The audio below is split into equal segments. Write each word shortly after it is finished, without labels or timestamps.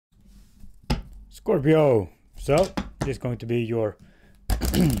Scorpio, so this is going to be your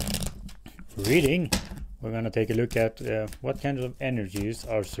reading. We're going to take a look at what kinds of energies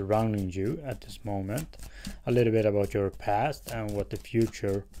are surrounding you at this moment, a little bit about your past and what the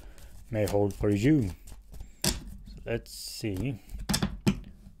future may hold for you. So let's see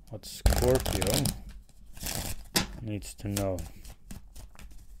what Scorpio needs to know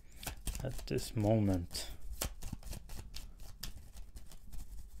at this moment.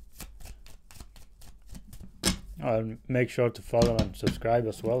 Make sure to follow and subscribe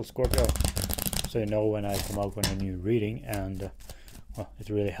as well, Scorpio, so you know when I come out with a new reading, and well, it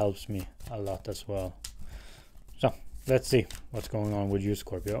really helps me a lot as well. So let's see what's going on with you,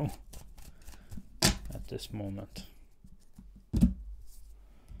 Scorpio, at this moment.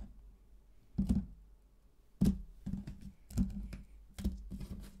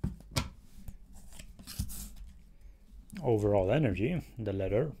 Overall energy, the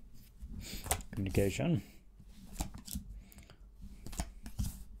letter, communication.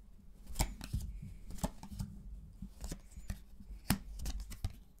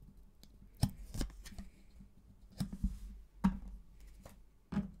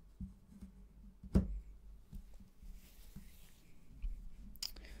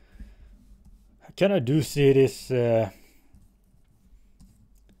 I do see this as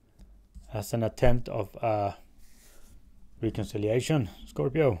an attempt of reconciliation,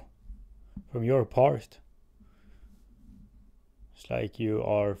 Scorpio, from your part. It's like you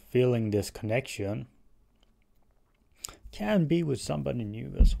are feeling this connection. Can be with somebody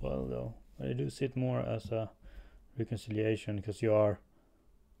new as well, though. But I do see it more as a reconciliation because you are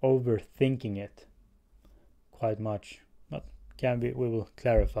overthinking it quite much. But can be, we will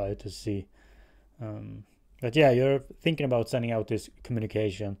clarify to see. But yeah, you're thinking about sending out this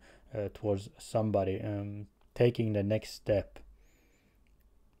communication towards somebody, taking the next step.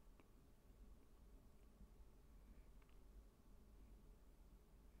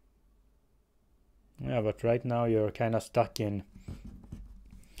 Yeah, but right now you're kind of stuck in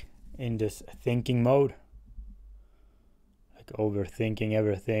this thinking mode, like overthinking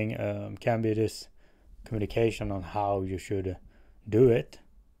everything. Can be this communication on how you should do it.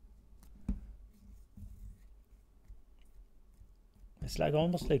 It's like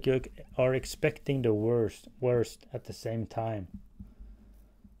almost like you are expecting the worst at the same time.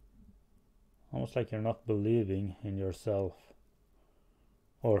 Almost like you're not believing in yourself,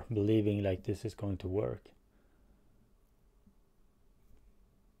 or believing like this is going to work.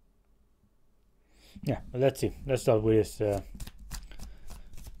 Yeah, but let's see. Let's start with this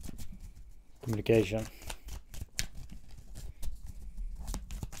communication.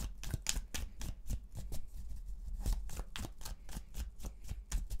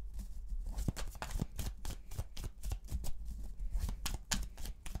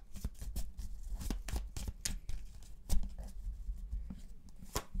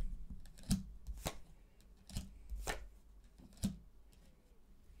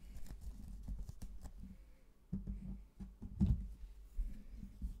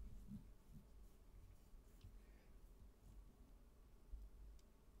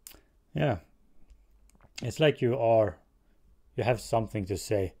 Yeah, it's like you have something to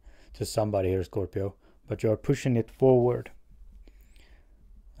say to somebody here, Scorpio, but you're pushing it forward.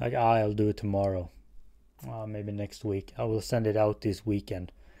 Like, I'll do it tomorrow, maybe next week. I will send it out this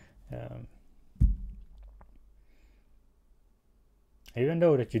weekend. Even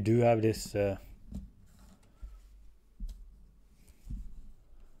though that you do have this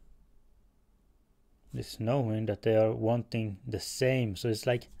this knowing that they are wanting the same, so it's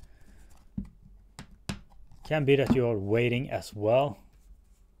like, can be that you're waiting as well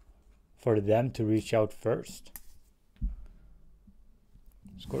for them to reach out first,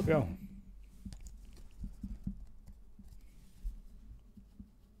 Scorpio.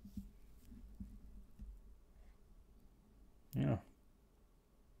 Yeah.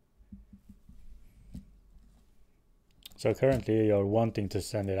 So currently you're wanting to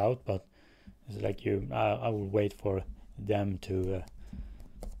send it out, but it's like I will wait for them to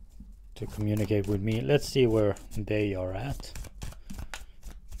communicate with me. Let's see where they are at.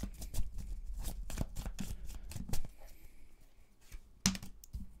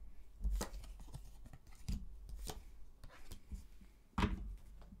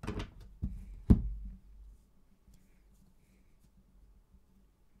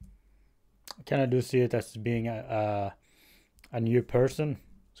 Can I do see it as being a new person,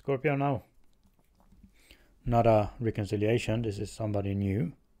 Scorpio, now? Not a reconciliation. This is somebody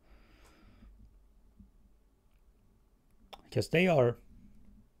new. Because they are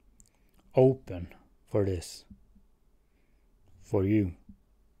open for this, for you.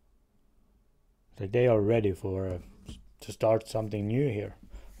 Like they are ready for to start something new here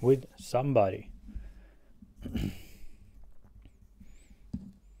with somebody.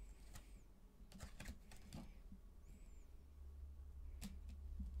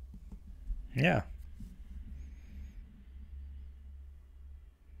 Yeah.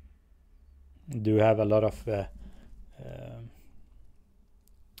 Do have a lot of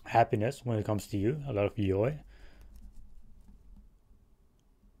happiness when it comes to you, a lot of joy,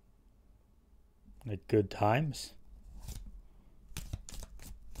 like good times.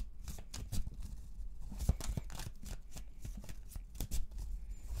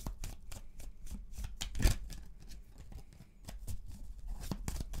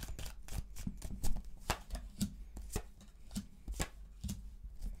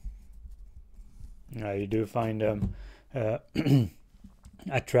 You do find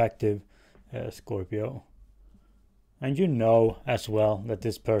attractive, Scorpio, and you know as well that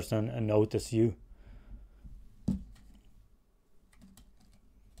this person notices you.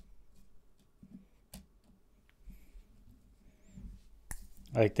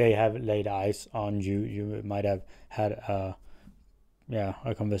 Like they have laid eyes on you. You might have had a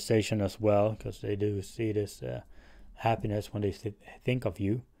conversation as well, because they do see this happiness when they think of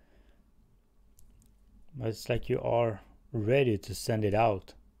you. But it's like you are ready to send it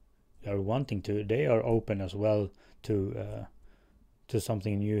out. You are wanting to. They are open as well to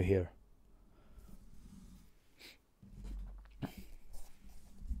something new here.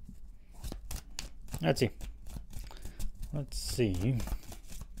 Let's see.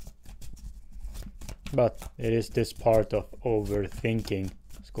 But it is this part of overthinking,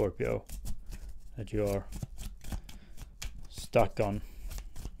 Scorpio, that you are stuck on.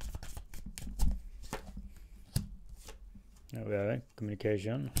 There we have it,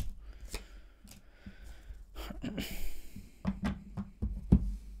 communication.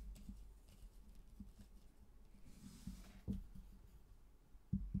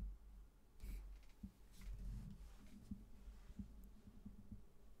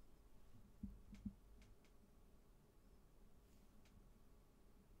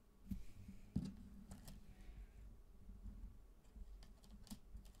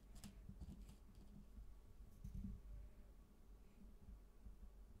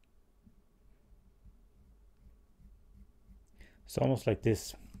 It's almost like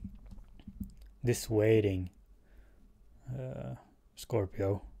this waiting,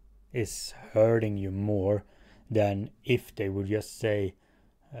 Scorpio, is hurting you more than if they would just say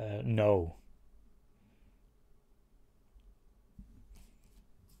no.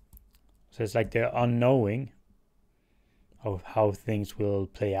 So it's like they're unknowing of how things will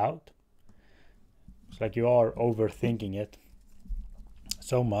play out. It's like you are overthinking it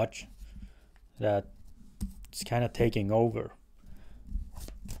so much that it's kind of taking over.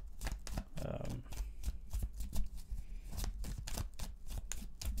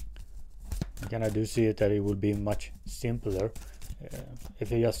 Again, I do see it that it would be much simpler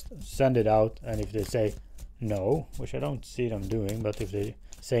if you just send it out, and if they say no, which I don't see them doing, but if they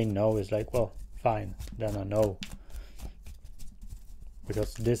say no, it's like, well, fine, then I know.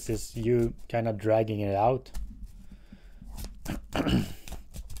 Because this is you kind of dragging it out.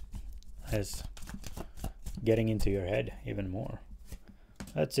 It's getting into your head even more.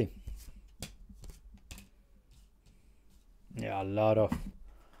 Let's see. Yeah, a lot of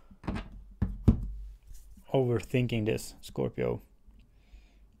overthinking this, Scorpio.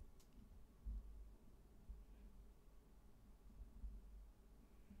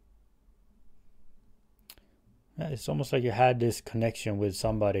 It's almost like you had this connection with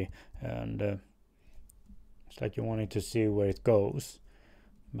somebody, and it's like you wanted to see where it goes,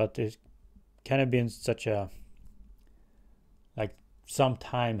 but it kind of been such a, like, some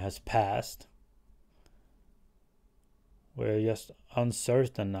time has passed where you're just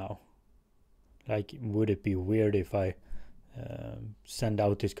uncertain now. Like, would it be weird if I send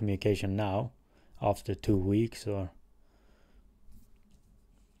out this communication now after 2 weeks, or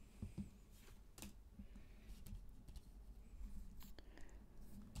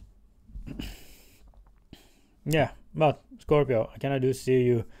yeah. But Scorpio, I kind of do see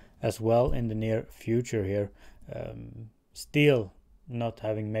you as well in the near future here, still not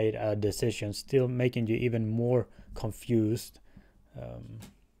having made a decision, still making you even more confused.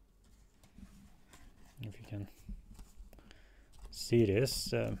 If you can see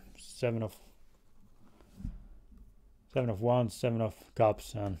this, seven of wands, 7 of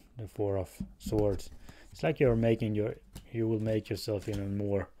cups, and the 4 of swords. It's like you will make yourself even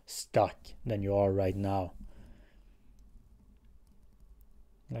more stuck than you are right now.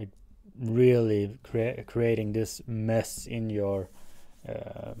 Like really creating this mess in your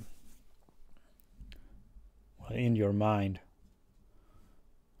in your mind,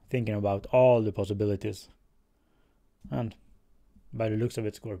 thinking about all the possibilities. And by the looks of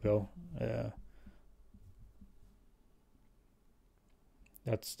it, Scorpio,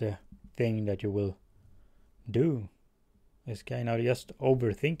 that's the thing that you will do, is kind of just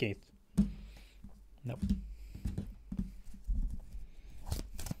overthink it. No.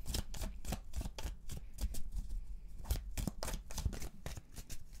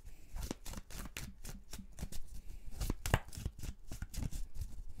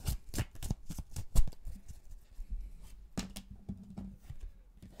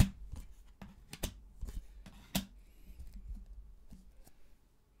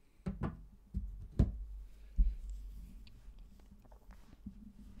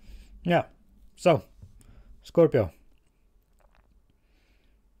 Yeah, so Scorpio,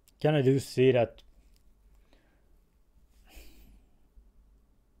 kind of do see that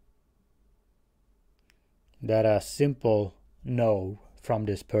a simple no from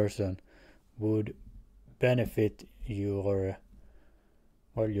this person would benefit your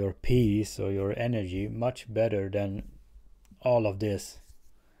peace or your energy much better than all of this,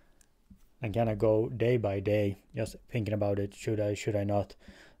 and kind of go day by day just thinking about it. Should I not,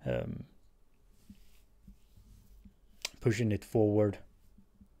 pushing it forward.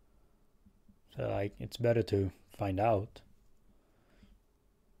 So like, it's better to find out,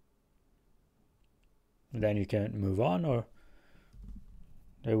 and then you can move on, or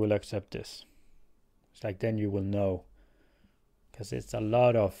they will accept this. It's like, then you will know, because it's a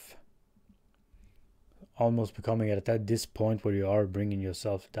lot of almost becoming at this point where you are bringing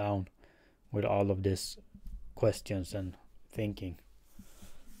yourself down with all of these questions and thinking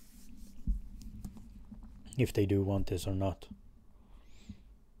if they do want this or not.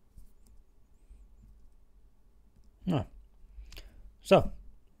 No. So,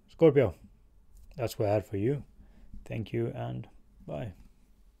 Scorpio, that's what I had for you. Thank you and bye.